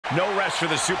No rest for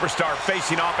the superstar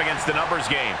facing off against the numbers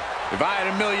game. If I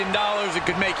had $1 million and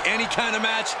could make any kind of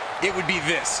match, it would be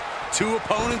this. Two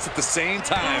opponents at the same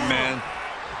time, man.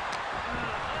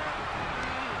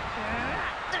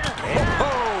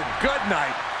 Oh, good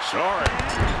night. Sorry.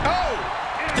 Oh,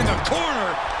 in the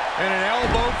corner. And an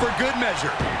elbow for good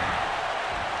measure.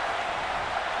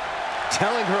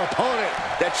 Telling her opponent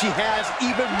that she has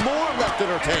even more left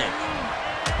in her tank.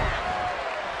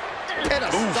 And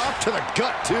a stop to the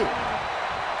gut, too.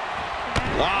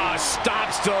 Ah,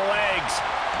 stops to the legs.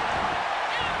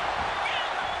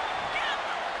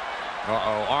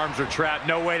 Uh-oh, arms are trapped.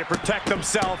 No way to protect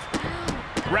themselves.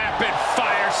 Rapid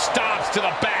fire stops to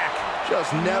the back.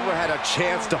 Just never had a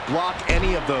chance to block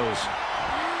any of those.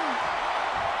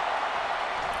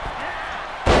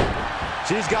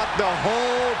 She's got the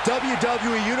whole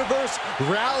WWE Universe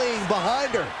rallying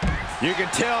behind her. You can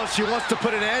tell she wants to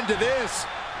put an end to this.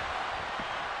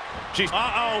 She's,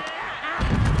 And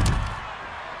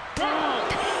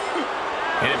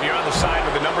if you're on the side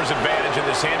with the numbers advantage in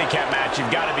this handicap match, you've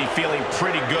got to be feeling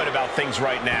pretty good about things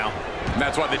right now. And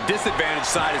that's why the disadvantage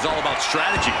side is all about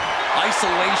strategy,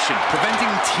 isolation,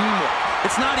 preventing teamwork.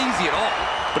 It's not easy at all,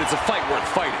 but it's a fight worth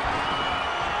fighting.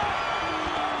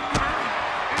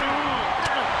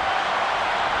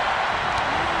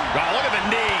 Wow, look at the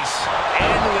knees.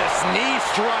 Endless knee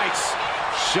strikes.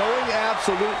 Showing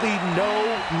absolutely no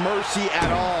mercy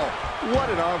at all. What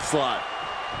an onslaught.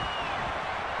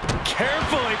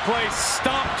 Carefully placed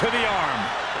stomp to the arm.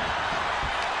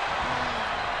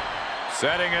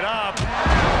 Setting it up.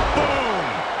 Boom!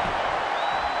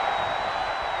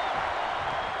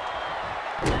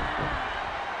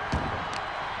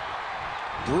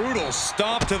 Brutal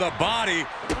stomp to the body.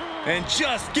 And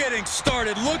just getting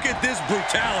started. Look at this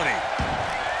brutality.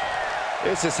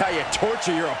 This is how you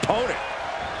torture your opponent.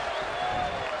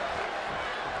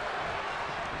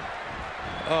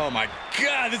 Oh my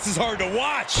God, this is hard to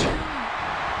watch.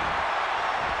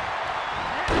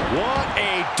 What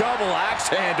a double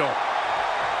axe handle.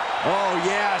 Oh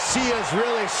yeah, she is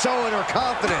really showing her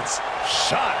confidence.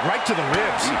 Shot right to the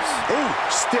ribs. Ooh,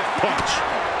 stiff punch.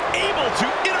 Able to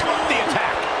interrupt the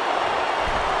attack.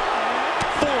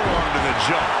 Forearm to the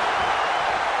jump.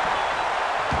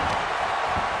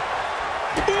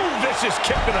 Ooh, vicious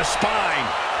kick to the spine.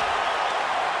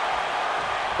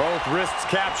 Both wrists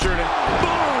captured and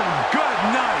boom! Good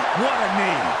night. What a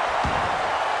knee.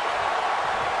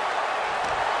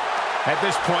 At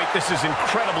this point, this is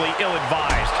incredibly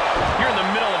ill-advised. You're in the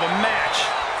middle of a match.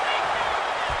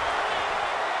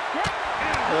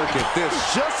 Look at this,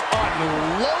 just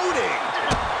unloading.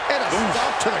 And a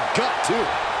stop to the gut, too.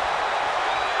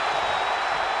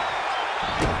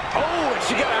 Oh, and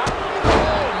she got out.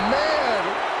 Oh, man.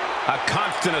 A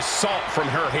constant assault from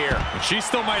her here. And she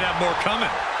still might have more coming.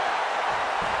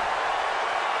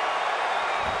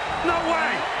 No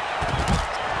way!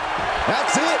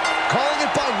 That's it. Calling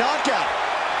it by knockout.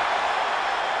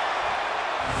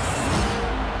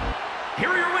 Here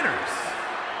are your winners.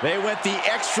 They went the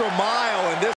extra mile in this.